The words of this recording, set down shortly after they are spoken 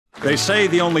They say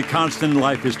the only constant in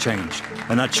life is change,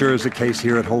 and that sure is the case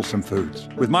here at Wholesome Foods.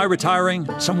 With my retiring,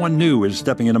 someone new is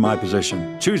stepping into my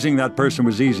position. Choosing that person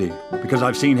was easy, because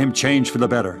I've seen him change for the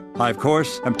better. I, of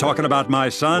course, am talking about my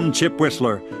son, Chip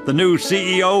Whistler, the new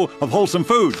CEO of Wholesome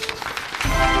Foods.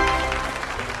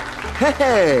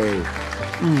 Hey!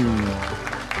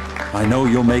 I know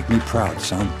you'll make me proud,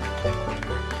 son.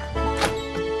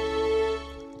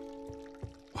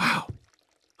 Wow.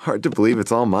 Hard to believe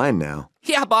it's all mine now.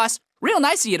 Yeah, boss. Real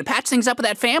nice of you to patch things up with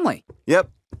that family.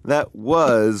 Yep, that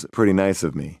was pretty nice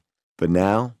of me. But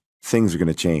now, things are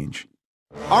gonna change.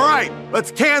 All right,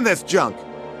 let's can this junk.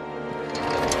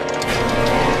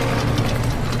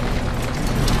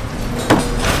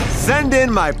 Send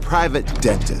in my private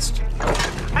dentist.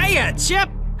 Hiya, Chip!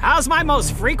 How's my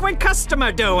most frequent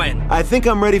customer doing? I think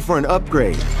I'm ready for an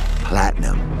upgrade.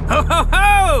 Platinum. Ho ho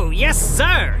ho! Yes,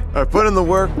 sir! I put in the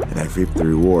work, and I've reaped the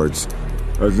rewards.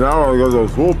 And now I got the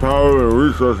full power and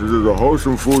resources of the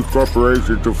Wholesome Foods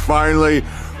Corporation to Finally,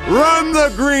 run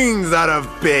the greens out of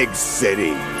Big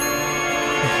City.